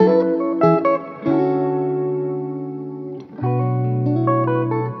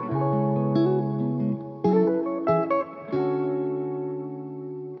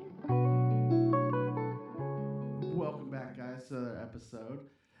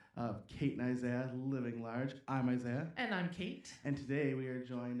of Kate and Isaiah Living Large. I'm Isaiah. And I'm Kate. And today we are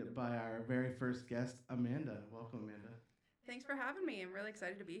joined by our very first guest, Amanda. Welcome, Amanda. Thanks for having me. I'm really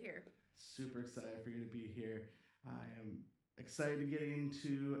excited to be here. Super excited for you to be here. I am excited to get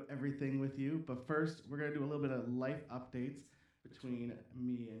into everything with you. But first, we're going to do a little bit of life updates between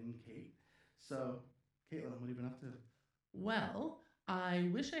me and Kate. So, Caitlin, what have you been up to? Well, I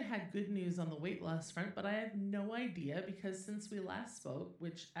wish I had good news on the weight loss front, but I have no idea because since we last spoke,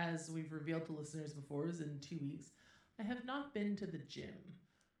 which as we've revealed to listeners before is in 2 weeks, I have not been to the gym.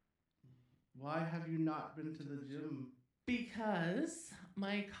 Why have you not been to the gym? Because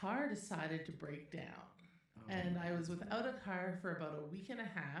my car decided to break down. And I was without a car for about a week and a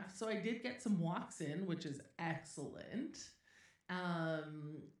half. So I did get some walks in, which is excellent.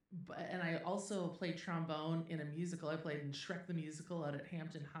 And I also played trombone in a musical. I played in Shrek the Musical out at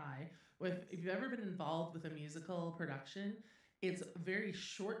Hampton High. If you've ever been involved with a musical production, it's a very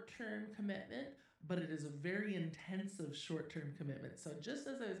short-term commitment, but it is a very intensive short-term commitment. So just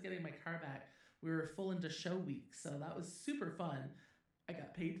as I was getting my car back, we were full into show week. So that was super fun. I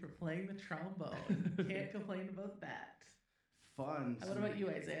got paid for playing the trombone. Can't complain about that. Fun. What about you,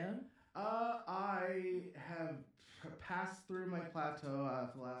 Isaiah? I have passed through my plateau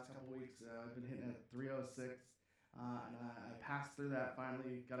for the last couple weeks. I've been hitting at 306, and I passed through that.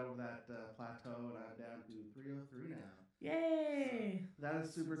 Finally, got over that plateau, and I'm down to 303 now. Yay! So that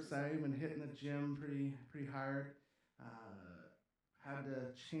is super exciting. Been hitting the gym pretty hard. Had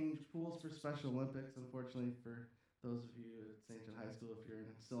to change pools for Special Olympics. Unfortunately, for those of you at St. John High School, if you're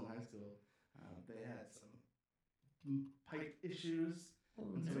still in high school, they had some pipe issues.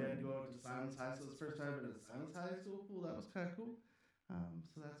 And so we had to go out to Simons High School. It's the first time I've been to Simons High School pool. That was kind of cool.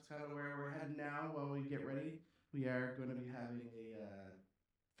 So that's kind of where we're heading now while we get ready. We are going to be having a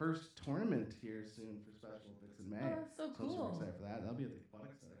first tournament here soon for Special Olympics in May. Oh, that's so cool. I'm super excited for that. That'll be at the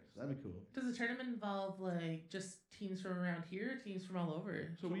Aquatic Center, so that'd be cool. Does the tournament involve like just teams from around here or teams from all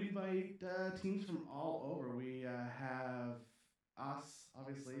over? So we invite teams from all over. We have us,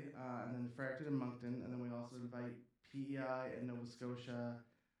 obviously, and then Fredericton and Moncton, and then we also invite PEI and Nova Scotia,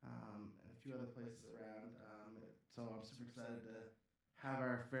 and a few other places around. So I'm super excited to have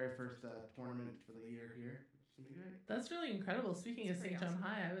our very first tournament for the year here. It's gonna be great. That's really incredible. Speaking of That's St. pretty John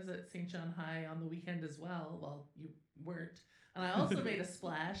awesome. High, I was at St. John High on the weekend as well. Well, you weren't. And I also made a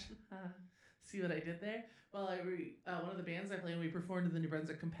splash. See what I did there? Well, one of the bands I play in, we performed at the New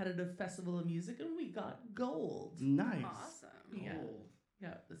Brunswick Competitive Festival of Music, and we got gold. Nice. Awesome. Yeah. Cool.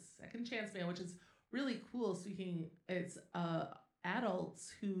 Yeah, the Second Chance Band, which is really cool. Speaking, it's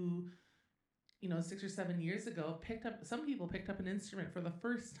adults who, 6 or 7 years ago some people picked up an instrument for the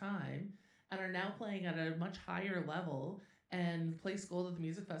first time and are now playing at a much higher level and place gold at the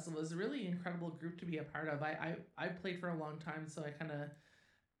music festival. Is a really incredible group to be a part of. I played for a long time, so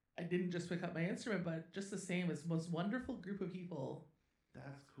I didn't just pick up my instrument, but just the same, it's the most wonderful group of people.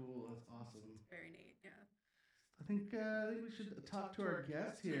 That's cool. That's awesome. Very neat. Yeah. I think we should talk to our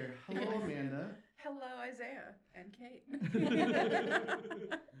guest here. Hello, Amanda. Hello, Isaiah and Kate.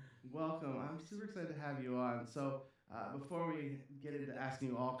 Welcome. I'm super excited to have you on. So before we get into asking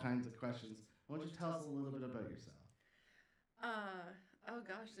you all kinds of questions, why don't you tell us a little bit about yourself? Oh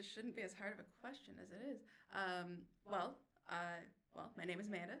gosh, this shouldn't be as hard of a question as it is. Well, my name is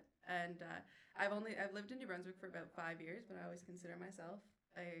Amanda, and I've lived in New Brunswick for about 5 years, but I always consider myself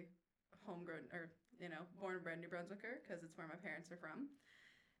a homegrown born and bred New Brunswicker because it's where my parents are from,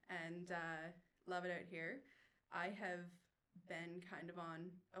 and love it out here. I have been kind of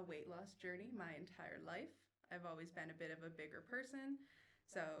on a weight loss journey my entire life. I've always been a bit of a bigger person,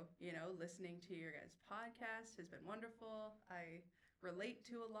 so listening to your guys' podcast has been wonderful. I relate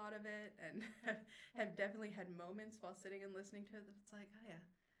to a lot of it and have definitely had moments while sitting and listening to it that it's like, oh yeah,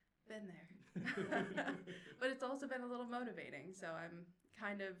 been there. But it's also been a little motivating. So I'm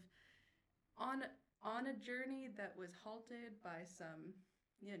kind of on a journey that was halted by some,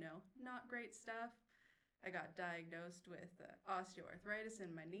 not great stuff. I got diagnosed with osteoarthritis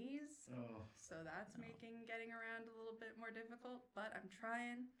in my knees. Oh. So that's making getting around a little bit more difficult, but I'm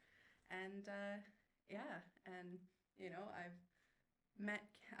trying. And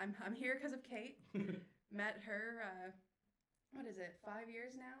I'm here because of Kate. Met her, 5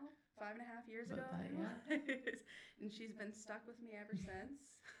 years now? 5.5 years ago? About that, And she's been stuck with me ever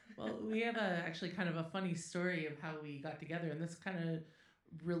since. Well, we have actually kind of a funny story of how we got together, and this kind of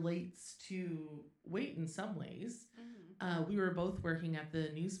relates to weight in some ways. Mm-hmm. We were both working at the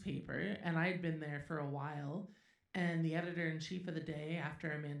newspaper, and I had been there for a while, and the editor-in-chief of the day,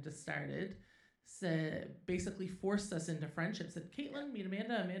 after Amanda started, basically forced us into friendship. Said, Caitlin, meet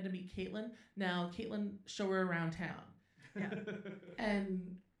Amanda, meet Caitlin. Now, Caitlin, show her around town. Yeah.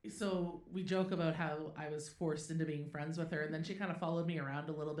 And so we joke about how I was forced into being friends with her, and then she kind of followed me around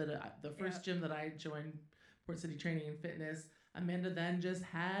a little bit. The first gym that I joined, Port City Training and Fitness, Amanda then just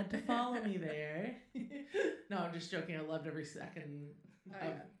had to follow me there. No, I'm just joking. I loved every second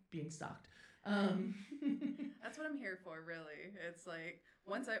of being stalked. That's what I'm here for, really. It's like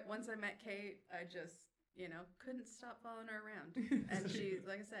once I met Kate, I just couldn't stop following her around. And she's,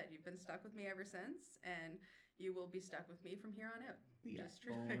 like I said, you've been stuck with me ever since, and you will be stuck with me from here on out. Yeah. Just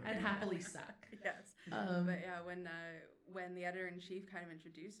true. And happily stuck. Yes. But yeah, when the editor-in-chief kind of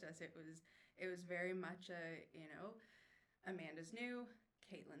introduced us, it was very much Amanda's new,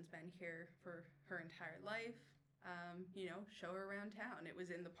 Caitlin's been here for her entire life. Show her around town. It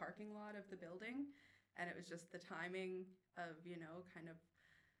was in the parking lot of the building, and it was just the timing of, kind of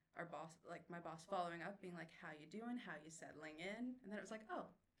our boss, like my boss following up, being like, how you doing? How you settling in? And then it was like, oh,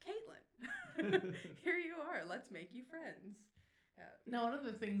 Caitlin, here you are. Let's make you friends. Yeah. Now, one of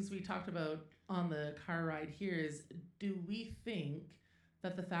the things we talked about on the car ride here is, do we think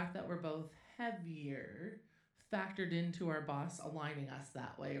that the fact that we're both heavier factored into our boss aligning us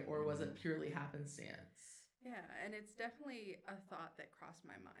that way, or was it purely happenstance? Yeah, and it's definitely a thought that crossed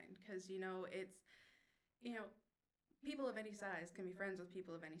my mind because, people of any size can be friends with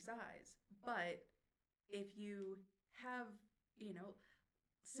people of any size. But if you have,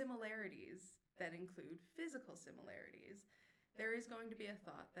 similarities that include physical similarities, there is going to be a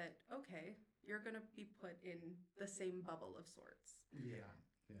thought that, okay, you're going to be put in the same bubble of sorts. Yeah.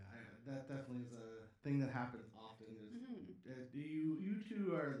 That definitely is a thing that happens often. You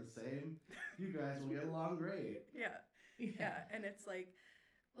two are the same. You guys will get along great. Yeah, and it's like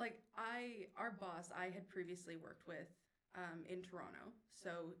our boss I had previously worked with in Toronto,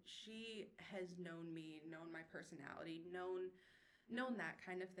 so she has known me, known my personality, known that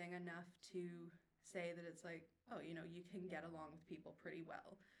kind of thing enough to say that it's like, oh, you can get along with people pretty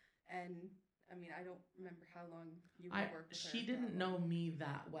well. And I mean, I don't remember how long you worked with her. She didn't know me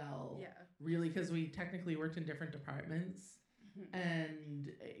that well, really, because we technically worked in different departments. And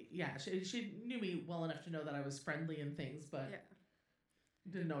yeah, she knew me well enough to know that I was friendly and things, but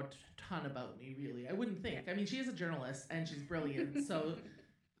didn't know a ton about me, really. I wouldn't think. I mean, she is a journalist and she's brilliant, so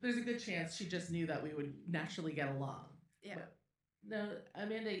there's a good chance she just knew that we would naturally get along. Yeah. But now,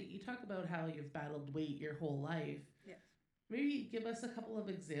 Amanda, you talk about how you've battled weight your whole life. Yes. Maybe give us a couple of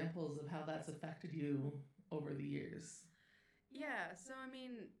examples of how that's affected you over the years. Yeah, so I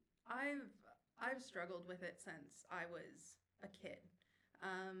mean, I've struggled with it since I was a kid.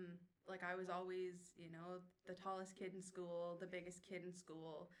 I was always, the tallest kid in school, the biggest kid in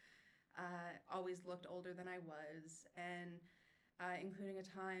school. Always looked older than I was, and including a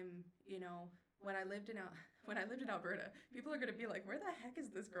time, when I lived in Alberta, people are gonna be like, "Where the heck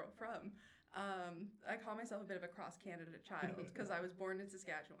is this girl from?" I call myself a bit of a cross-Canada child because I was born in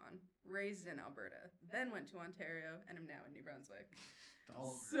Saskatchewan, raised in Alberta, then went to Ontario, and I'm now in New Brunswick.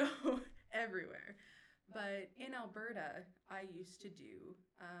 So everywhere. But in Alberta, I used to do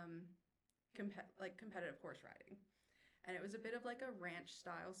competitive horse riding. And it was a bit of like a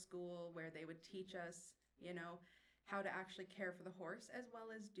ranch-style school where they would teach us, how to actually care for the horse as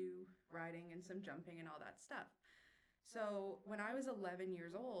well as do riding and some jumping and all that stuff. So when I was 11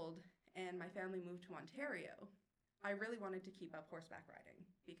 years old and my family moved to Ontario, I really wanted to keep up horseback riding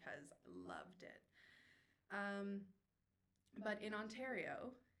because I loved it. But in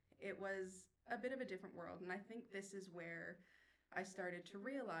Ontario, it was a bit of a different world. And I think this is where I started to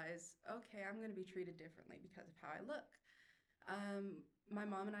realize, okay, I'm going to be treated differently because of how I look. My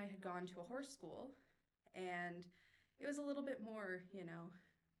mom and I had gone to a horse school, and it was a little bit more,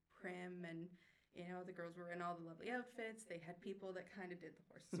 prim, and, the girls were in all the lovely outfits. They had people that kind of did the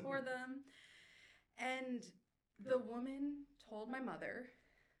horses for them. And the woman told my mother,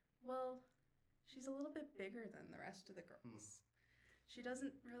 well, she's a little bit bigger than the rest of the girls. She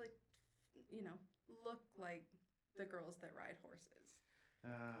doesn't really, look like the girls that ride horses.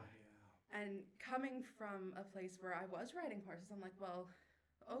 Yeah. And coming from a place where I was riding horses, I'm like, well,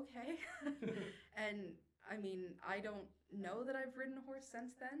 okay. And I mean, I don't know that I've ridden a horse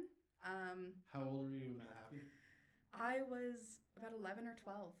since then. How old were you when that happened? I was about 11 or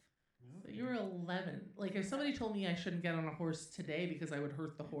 12. So you were 11. Like, if somebody told me I shouldn't get on a horse today because I would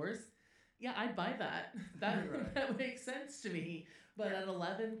hurt the horse, yeah, I'd buy that. That makes sense to me. But at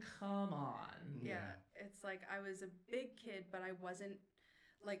 11, come on. Yeah, it's like I was a big kid, but I wasn't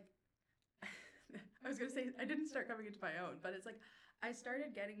like, I was going to say, I didn't start coming into my own, but it's like I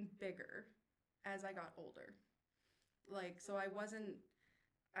started getting bigger as I got older. Like, so I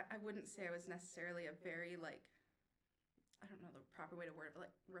wouldn't say I was necessarily a very, like, I don't know the proper way to word it, but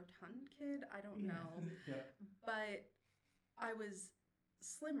like rotund kid? I don't know. Yeah. But I was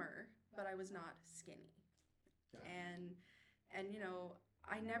slimmer, but I was not skinny. Gotcha. And you know,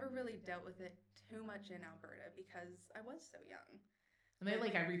 I never really dealt with it too much in Alberta because I was so young. And they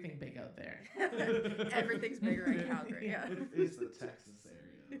like everything big out there. Everything's bigger in Calgary. Yeah, It's the Texas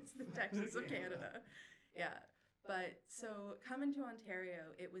area. it's the Texas of Canada. Yeah, but so coming to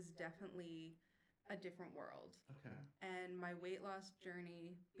Ontario, it was definitely a different world, Okay. and my weight loss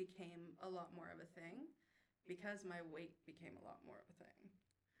journey became a lot more of a thing because my weight became a lot more of a thing.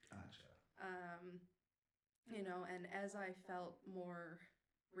 Gotcha. You know, and as I felt more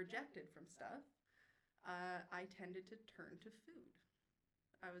rejected from stuff, I tended to turn to food.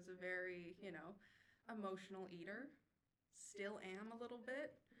 I was a very, you know, emotional eater. Still am a little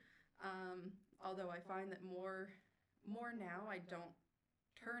bit. Although I find that more now I don't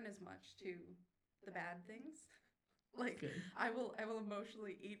turn as much to the bad things. Like Good. I will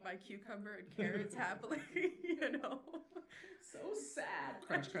emotionally eat my cucumber and carrots happily, you know. So sad.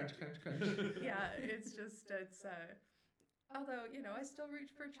 Crunch, crunch, crunch, crunch. Yeah, it's although, you know, I still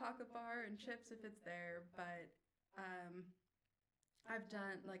reach for a chocolate bar and chips if it's there, but I've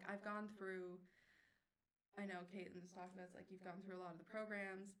gone through, I know Caitlin's talked about, it's like you've gone through a lot of the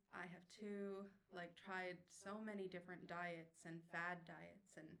programs. I have too, like tried so many different diets and fad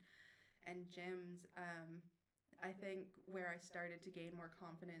diets and gyms. I think where I started to gain more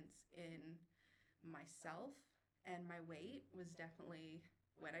confidence in myself and my weight was definitely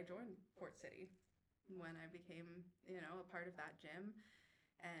when I joined Fort City, when I became, you know, a part of that gym.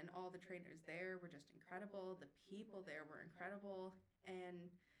 And all the trainers there were just incredible. The people there were incredible.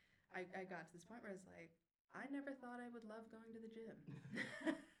 And I got to this point where I was like, I never thought I would love going to the gym.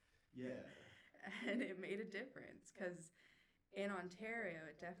 Yeah. And it made a difference because in Ontario,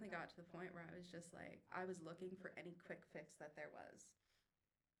 it definitely got to the point where I was just like, I was looking for any quick fix that there was.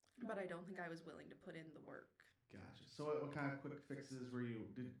 But I don't think I was willing to put in the work. Gotcha. So what kind of quick fixes were you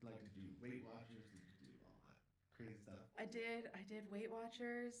did you Weight Watchers? Did you do all that crazy stuff? I did Weight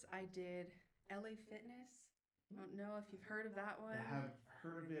Watchers. I did LA Fitness. I don't know if you've heard of that one. I have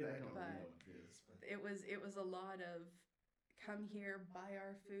heard of it. I don't But know what it is. But it was a lot of come here, buy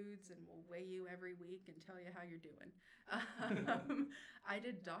our foods, and we'll weigh you every week and tell you how you're doing. I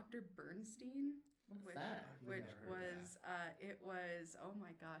did Dr. Bernstein, What's that? which Never heard of was it was, oh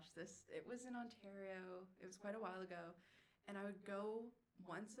my gosh, it was in Ontario. It was quite a while ago, and I would go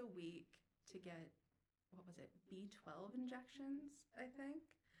once a week to get, what was it, B12 injections, I think.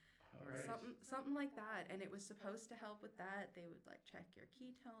 All right. Something like that, and it was supposed to help with that. They would like check your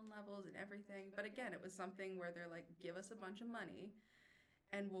ketone levels and everything, but again, it was something where they're like, give us a bunch of money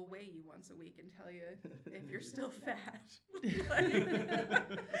and we'll weigh you once a week and tell you if you're still fat. Did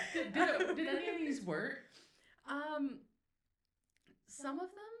any of these work? Some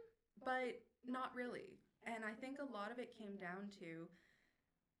of them, but not really. And I think a lot of it came down to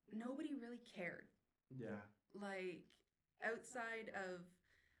nobody really cared. Yeah. Like outside of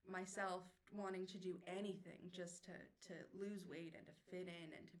myself wanting to do anything just to lose weight and to fit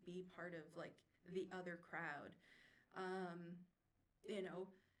in and to be part of like the other crowd, you know,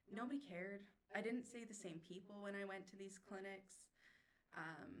 nobody cared. I didn't see the same people when I went to these clinics.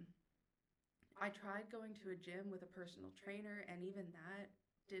 I tried going to a gym with a personal trainer, and even that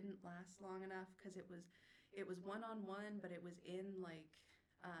didn't last long enough because it was one-on-one, but it was in like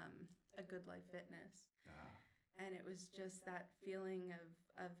a Good Life Fitness. And it was just that feeling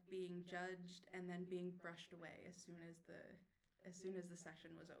of being judged and then being brushed away as soon as the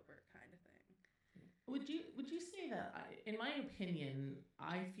session was over, kind of thing. Would you say that? In my opinion,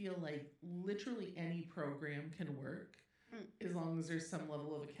 I feel like literally any program can work as long as there's some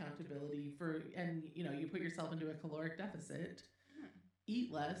level of accountability and you know, you put yourself into a caloric deficit,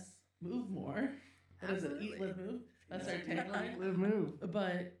 eat less, move more. What is it? Eat, live, move. That's our tagline. Live, move.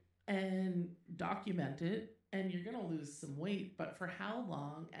 And document it, and you're going to lose some weight, but for how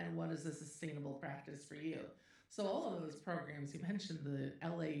long, and what is a sustainable practice for you? So all of those programs, you mentioned the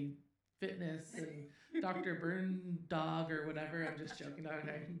LA Fitness and Dr. Burn Dog or whatever, I'm just joking,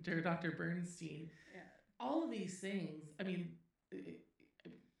 Dr. Bernstein. Yeah. All of these things, I mean,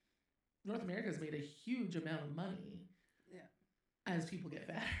 North America's made a huge amount of money as people get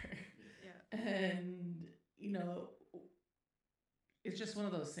fatter. Yeah. And, you know, it's just one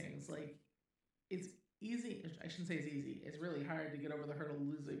of those things, like, it's easy. I shouldn't say it's easy. It's really hard to get over the hurdle of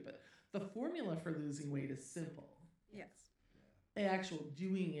losing, but the formula for losing weight is simple. Yes. The actual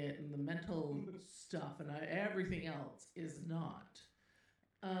doing it and the mental stuff and everything else is not,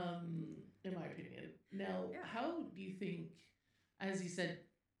 in my opinion. Now, how do you think, as you said,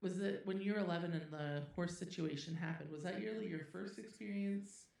 was it when you were 11 and the horse situation happened, was that really your first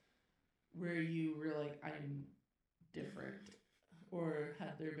experience where you were like, I'm different? Or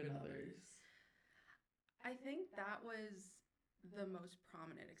there been others? I think that was the most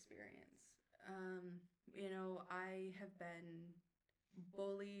prominent experience. You know, I have been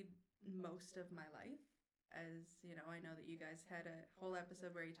bullied most of my life. As you know, I know that you guys had a whole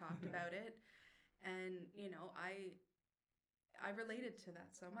episode where you talked about it, and you know, I related to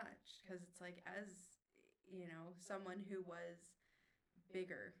that so much because it's like, as you know, someone who was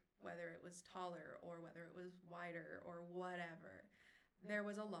bigger, whether it was taller or whether it was wider or whatever, there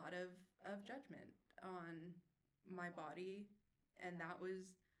was a lot of judgment on my body, and that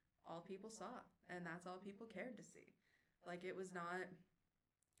was all people saw, and that's all people cared to see. Like, it was not,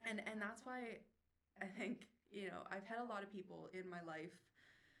 and that's why I think, you know, I've had a lot of people in my life,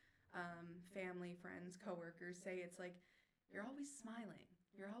 family, friends, coworkers, say it's like, you're always smiling,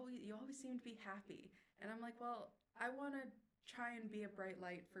 you always seem to be happy, and I'm like, well, I want to try and be a bright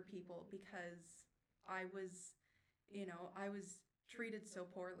light for people because I was, you know, I was treated so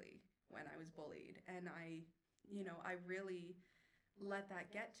poorly when I was bullied, and you know, I really let that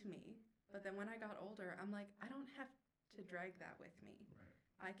get to me. But then when I got older, I'm like, I don't have to drag that with me.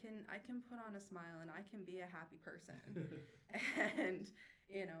 Right. I can put on a smile and I can be a happy person. And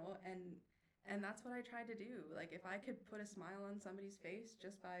you know, and that's what I tried to do. Like, if I could put a smile on somebody's face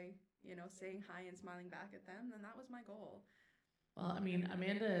just by, you know, saying hi and smiling back at them, then that was my goal. Well, I mean,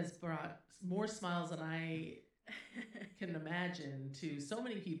 Amanda has brought more smiles than I can imagine to so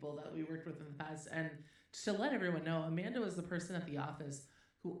many people that we worked with in the past. And to let everyone know, Amanda was the person at the office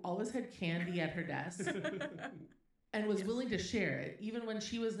who always had candy at her desk and was willing to share it. Even when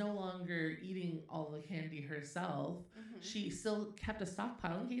she was no longer eating all the candy herself, she still kept a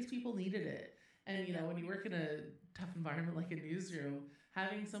stockpile in case people needed it. And, you know, when you work in a tough environment like a newsroom,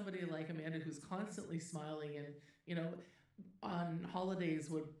 having somebody like Amanda who's constantly smiling and, you know, on holidays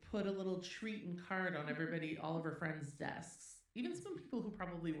would put a little treat and card on everybody, all of her friends' desks. Even some people who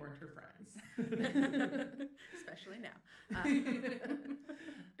probably weren't her friends. Especially now.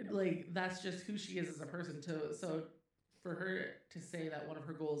 Like, that's just who she is as a person. So for her to say that one of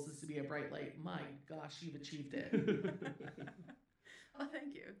her goals is to be a bright light, my gosh, you've achieved it. Well,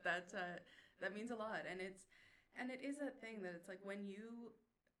 thank you. That means a lot. And it is that thing that it's like, when you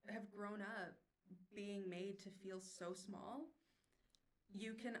have grown up being made to feel so small,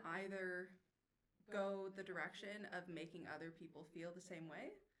 you can either go the direction of making other people feel the same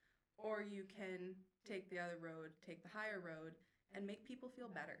way, or you can take the other road, take the higher road, and make people feel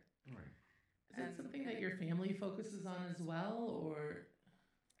better. Right. Is that something that your family focuses on as well, or?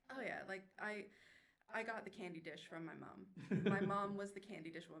 Oh yeah, like I got the candy dish from my mom. My mom was the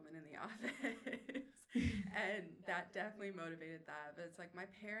candy dish woman in the office. And that definitely motivated that. But it's like, my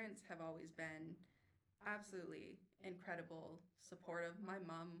parents have always been absolutely incredible, supportive. My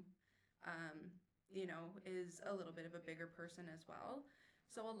mom, you know, is a little bit of a bigger person as well.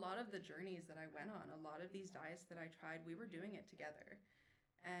 So a lot of the journeys that I went on, a lot of these diets that I tried, we were doing it together.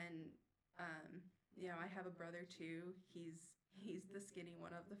 And, you know, I have a brother too. He's the skinny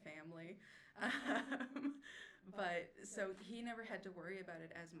one of the family. But so he never had to worry about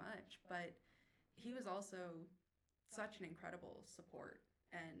it as much. But he was also such an incredible support.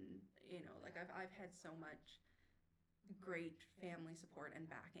 And, you know, like, I've had so much great family support and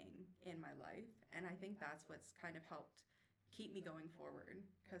backing in my life, and I think that's what's kind of helped keep me going forward,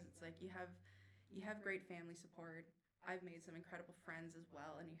 because it's like, you have great family support. I've made some incredible friends as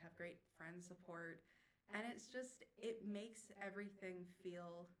well, and you have great friend support, and it's just, it makes everything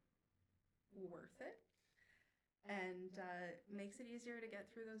feel worth it, and makes it easier to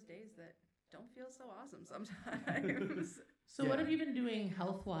get through those days that don't feel so awesome sometimes. So what have you been doing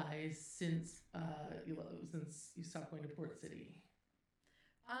health-wise since you stopped going to Port City?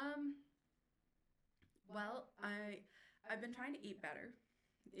 Well, I've been trying to eat better.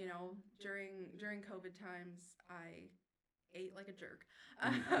 You know, during COVID times, I ate like a jerk.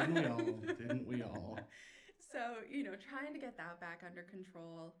 Didn't we all? So, you know, trying to get that back under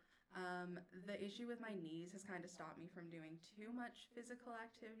control. The issue with my knees has kind of stopped me from doing too much physical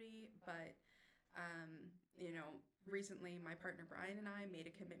activity, but you know, recently my partner Brian and I made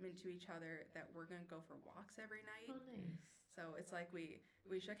a commitment to each other that we're going to go for walks every night. Oh, nice. So it's like, we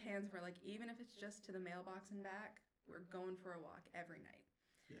shook hands. We're like, even if it's just to the mailbox and back, we're going for a walk every night.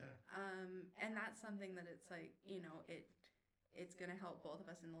 Yeah. And that's something that it's like, you know, it's going to help both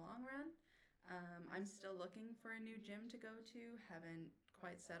of us in the long run. I'm still looking for a new gym to go to. Haven't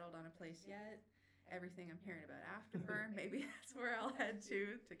quite settled on a place yet. Everything I'm hearing about Afterburn, maybe that's where I'll head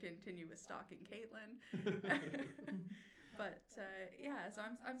to continue with stalking Caitlin. But yeah, so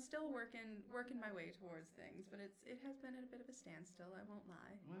I'm still working my way towards things, but it has been at a bit of a standstill, I won't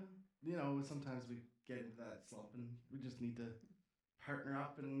lie. Well, you know, sometimes we get into that slump and we just need to partner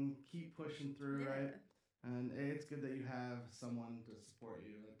up and keep pushing through, right? And it's good that you have someone to support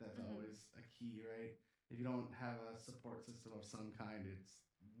you. Like that's always a key, right? If you don't have a support system of some kind, it's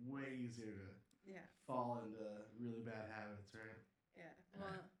way easier to fall into really bad habits, right? Yeah.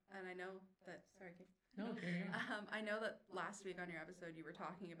 Well, and I know that. Sorry, Kate. No, okay. I know that last week on your episode you were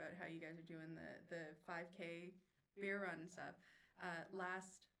talking about how you guys are doing the 5K beer run and stuff.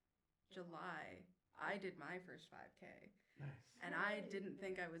 Last July, I did my first 5K. Nice. And I didn't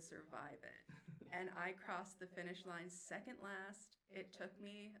think I would survive it. And I crossed the finish line second last. It took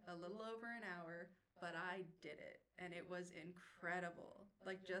me a little over an hour, but I did it. And it was incredible.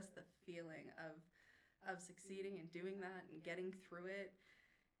 Like just the feeling of succeeding and doing that and getting through it.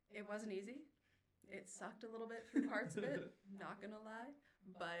 It wasn't easy. It sucked a little bit through parts of it, not gonna lie.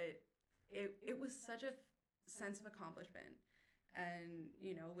 But it was such a sense of accomplishment. And,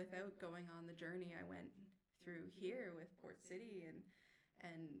 you know, without going on the journey I went through here with Port City and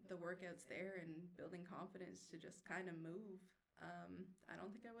the workouts there and building confidence to just kind of move, I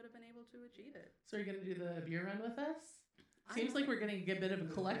don't think I would have been able to achieve it. So you're going to do the beer run with us? Seems like we're going to get a bit of a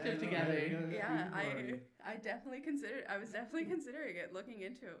collective together. Yeah, I definitely I was definitely considering it, looking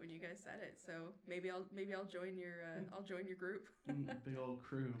into it when you guys said it. So maybe I'll join your group. Big old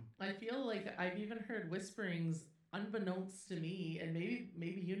crew. I feel like I've even heard whisperings unbeknownst to me, and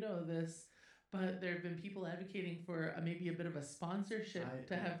maybe you know this, but there have been people advocating for maybe a bit of a sponsorship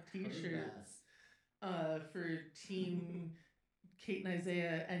to have T-shirts for Team Kate and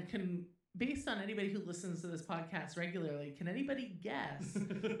Isaiah. And based on anybody who listens to this podcast regularly, can anybody guess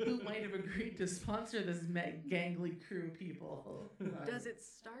who might have agreed to sponsor this gangly crew of people? Does it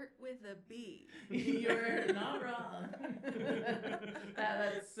start with a B? You're not wrong.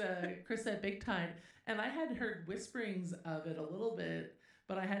 That's Chris at Big Time. And I had heard whisperings of it a little bit,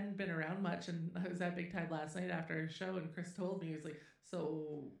 but I hadn't been around much. And I was at Big Time last night after our show, and Chris told me, he was like,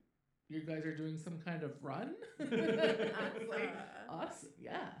 so you guys are doing some kind of run? I was like, awesome,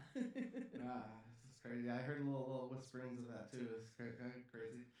 yeah. This is crazy. I heard little whisperings of that too. It's kind of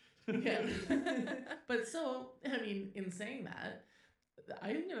crazy. Yeah. But so, I mean, in saying that,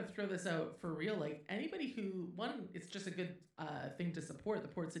 I'm going to throw this out for real. Like anybody who, it's just a good thing to support the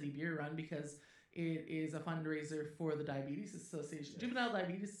Port City Beer Run because it is a fundraiser for the Diabetes Association, Juvenile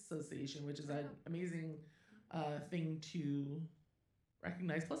Diabetes Association, which is an amazing thing to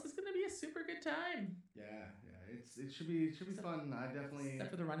recognize. Plus, it's going to be a super good time. Yeah. It should be fun. I definitely,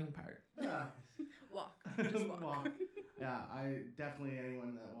 except for the running part. Yeah. Walk. Just walk. Yeah, I definitely,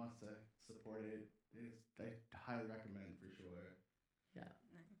 anyone that wants to support it I highly recommend for sure. Yeah.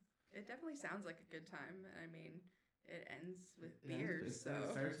 Nice. It definitely sounds like a good time. I mean, it ends with It beer, It so.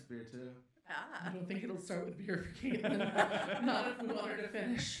 starts with beer too. I don't think it'll start with beer for Caitlin. Not if we want her to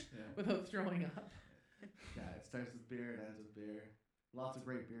finish without throwing up. Yeah, it starts with beer and ends with beer. Lots of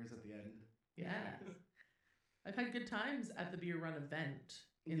great beers at the end. Yeah. I've had good times at the beer run event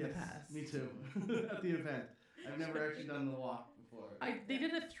in the past. Me too. At the event. I've never actually done the walk before. They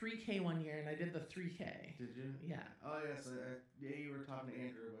did a 3K one year, and I did the 3K. Did you? Yeah. Oh, yes. You were talking to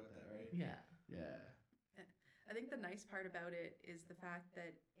Andrew about that, right? Yeah. Yeah. I think the nice part about it is the fact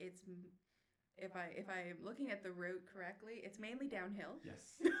that it's, if I'm looking at the route correctly, it's mainly downhill.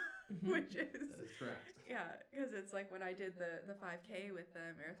 Yes. Which is. That is correct. Yeah, because it's like when I did the 5K with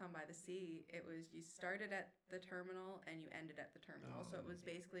the Marathon by the Sea, it was you started at the terminal and you ended at the terminal. So it was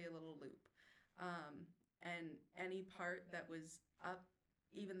basically a little loop. And any part that was up,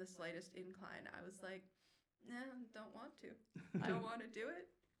 even the slightest incline, I was like, nah, don't want to. Don't want to do it,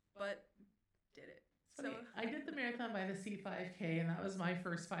 but did it. So I did the Marathon by the Sea 5K, and that was my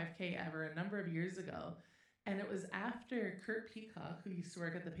first 5K ever a number of years ago. And it was after Kurt Peacock, who used to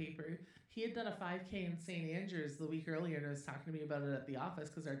work at the paper, he had done a 5K in St. Andrews the week earlier and was talking to me about it at the office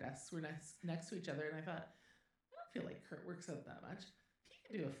because our desks were next to each other. And I thought, I don't feel like Kurt works out that much. He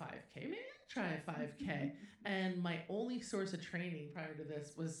can do a 5K. Maybe I'll try a 5K. And my only source of training prior to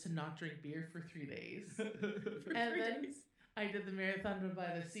this was to not drink beer for 3 days. I did the Marathon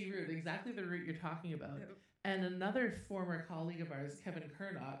by the Sea route, exactly the route you're talking about. Yep. And another former colleague of ours, Kevin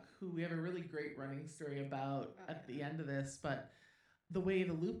Kernock, who we have a really great running story about at the end of this, but the way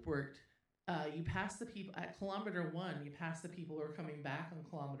the loop worked, you pass the people at kilometer 1, you pass the people who are coming back on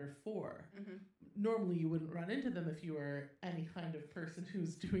kilometer 4. Mm-hmm. Normally you wouldn't run into them if you were any kind of person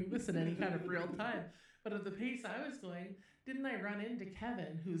who's doing this in any kind of real time. But at the pace I was going, didn't I run into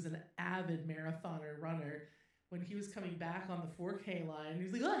Kevin, who's an avid marathoner runner, when he was coming back on the 4K line? He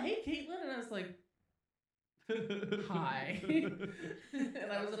was like, oh, hey, Caitlin. And I was like, hi.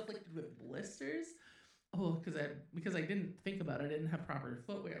 And I was afflicted with blisters. Oh, because I didn't think about it. I didn't have proper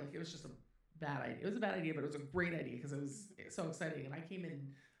footwear. Like, it was just a bad idea. It was a bad idea, but it was a great idea because it was so exciting. And I came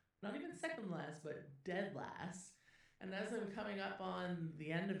in not even second last, but dead last. And as I'm coming up on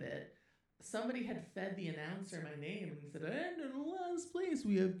the end of it, somebody had fed the announcer my name and said, and in last place,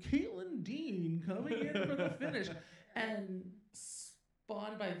 we have Caitlin Dean coming in for the finish. And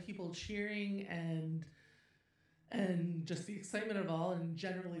spawned by people cheering and just the excitement of all, and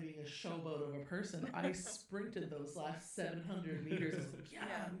generally being a showboat of a person, I sprinted those last 700 meters. I was like,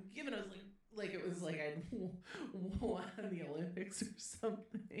 yeah, I'm giving it like it was like I'd won the Olympics or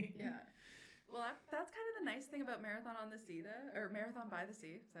something. Yeah. Well, that's kind of the nice thing about Marathon on the Sea, though, or Marathon by the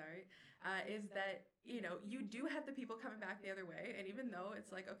Sea, sorry, is that, you know, you do have the people coming back the other way. And even though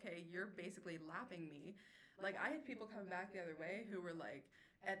it's like, okay, you're basically lapping me, like I had people coming back the other way who were like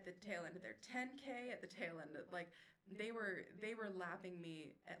at the tail end of their 10K, at the tail end of, like, they were lapping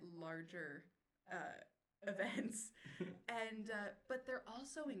me at larger events, and but they're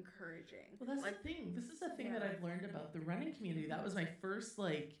also encouraging. Well, that's like, the thing. This is the thing that I've learned about the running community. That was my first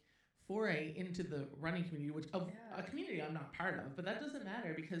like foray into the running community, which a community I'm not part of, but that doesn't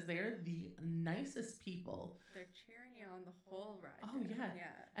matter because they're the nicest people. They're cheering you on the whole ride. Oh yeah,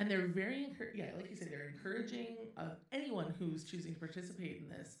 and they're very like you said, they're encouraging of anyone who's choosing to participate in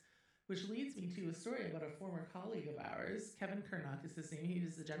this. Which leads me to a story about a former colleague of ours, Kevin Kernock is his name. He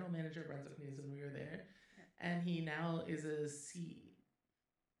was the general manager of Brunswick News when we were there. And he now is a CEO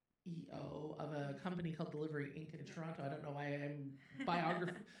of a company called Delivery Inc. in Toronto. I don't know why I'm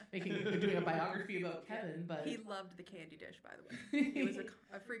doing a biography about Kevin, but he loved the candy dish, by the way. He was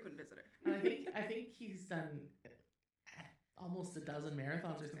a frequent visitor. And I think he's done almost a dozen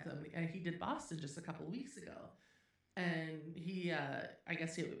marathons or something. And he did Boston just a couple of weeks ago. And he, I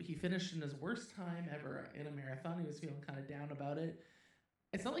guess he finished in his worst time ever in a marathon. He was feeling kind of down about it.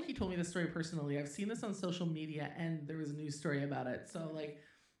 It's not like he told me this story personally. I've seen this on social media, and there was a news story about it. So, like,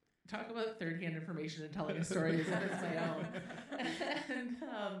 talk about third-hand information and telling a story as if it's my own.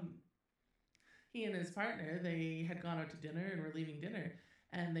 And he and his partner, they had gone out to dinner and were leaving dinner.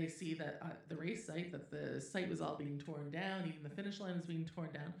 And they see that the race site, that the site was all being torn down. Even the finish line was being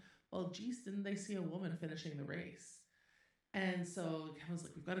torn down. Well, geez, didn't they see a woman finishing the race? And so Kevin's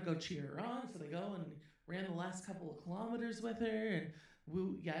like, we've got to go cheer her on. So they go and ran the last couple of kilometers with her, and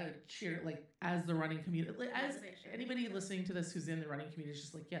cheer like as the running community, like, as anybody listening to this who's in the running community is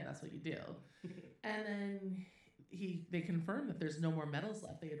just like, yeah, that's what you do. And then they confirmed that there's no more medals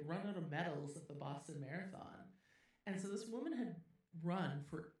left. They had run out of medals at the Boston Marathon, and so this woman had run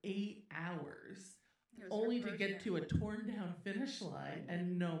for 8 hours only to get to a torn down finish line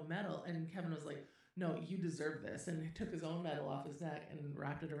and no medal. And Kevin was like, no, you deserve this. And he took his own medal off his neck and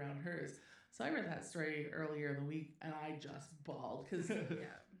wrapped it around hers. So I read that story earlier in the week and I just bawled because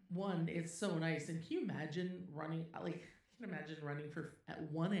one, it's so nice. And can you imagine running, for at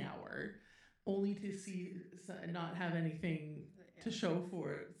 1 hour only to see, not have anything to show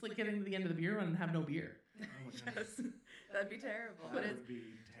for it? It's like getting to the end of the beer run and have no beer. Oh yes, that'd be terrible. That would be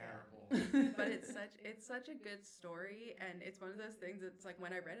terrible. But it's such a good story, and it's one of those things that's like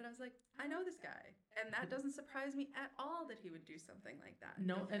when I read it, I was like, I know this guy, and that doesn't surprise me at all that he would do something like that.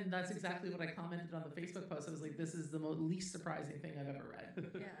 No, and that's exactly what I commented on the Facebook post. I was like, this is the least surprising thing I've ever read.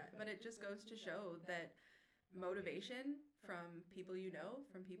 Yeah, but it just goes to show that motivation from people you know,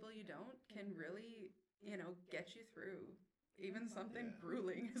 from people you don't, can really, get you through even something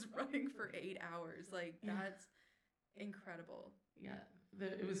grueling as running for 8 hours. Like, that's incredible. Yeah.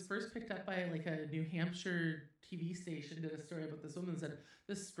 It was first picked up by like a New Hampshire TV station, did a story about this woman, said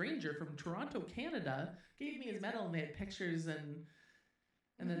this stranger from Toronto, Canada, gave me his medal, and they had pictures, and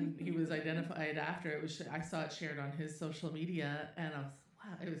then he was identified after it was. I saw it shared on his social media, and I was,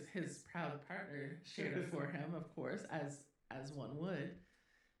 wow, it was his proud partner shared it for him, of course, as one would,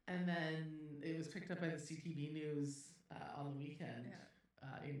 and then it was picked up by the CTV News on the weekend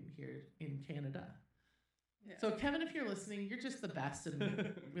in Canada. Yeah. So Kevin, if you're listening, you're just the best,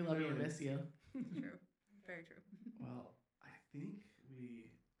 and we love you and miss you. True, very true. Well, I think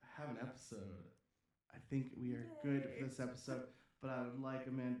we have an episode. I think we are good for this episode, but I would like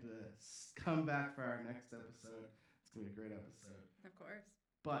Amanda to come back for our next episode. It's gonna be a great episode. Of course.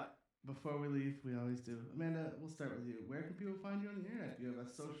 But before we leave, we always do. Amanda, we'll start with you. Where can people find you on the internet? Do you have a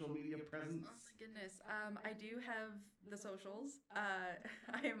social media presence? Oh my goodness. I do have the socials.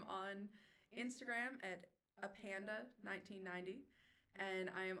 I am on Instagram at apanda1990, and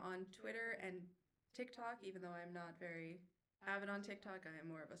I am on Twitter and TikTok, even though I'm not very avid on TikTok. I am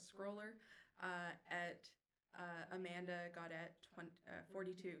more of a scroller, at Amanda Gaudette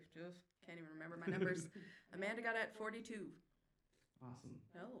 42. Can't even remember my numbers. Amanda Gaudette 42. Awesome.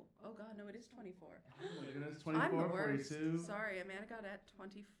 No. Oh God, no, it is 24. Oh my goodness, I'm 24, the worst. 42. Sorry, Amanda got at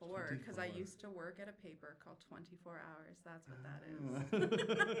 24 because I 24. used to work at a paper called 24 Hours. That's what that Ah.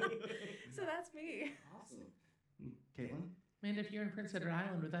 is. So that's me. Awesome. Caitlin? Amanda, if you're in Prince Edward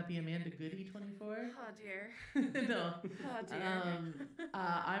Island, would that be Amanda Goody 24? Oh dear. No. Oh dear.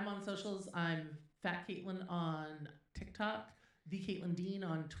 I'm on socials. I'm Fat Caitlin on TikTok, the Caitlin Dean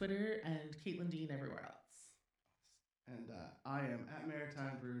on Twitter, and Caitlin Dean everywhere else. And I am at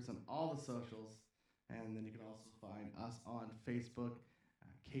Maritime Brews on all the socials. And then you can also find us on Facebook,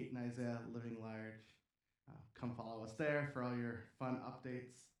 Kate and Isaiah Living Large. Come follow us there for all your fun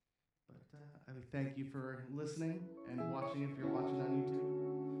updates. But I thank you for listening and watching if you're watching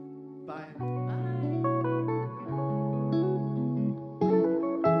on YouTube. Bye. Bye.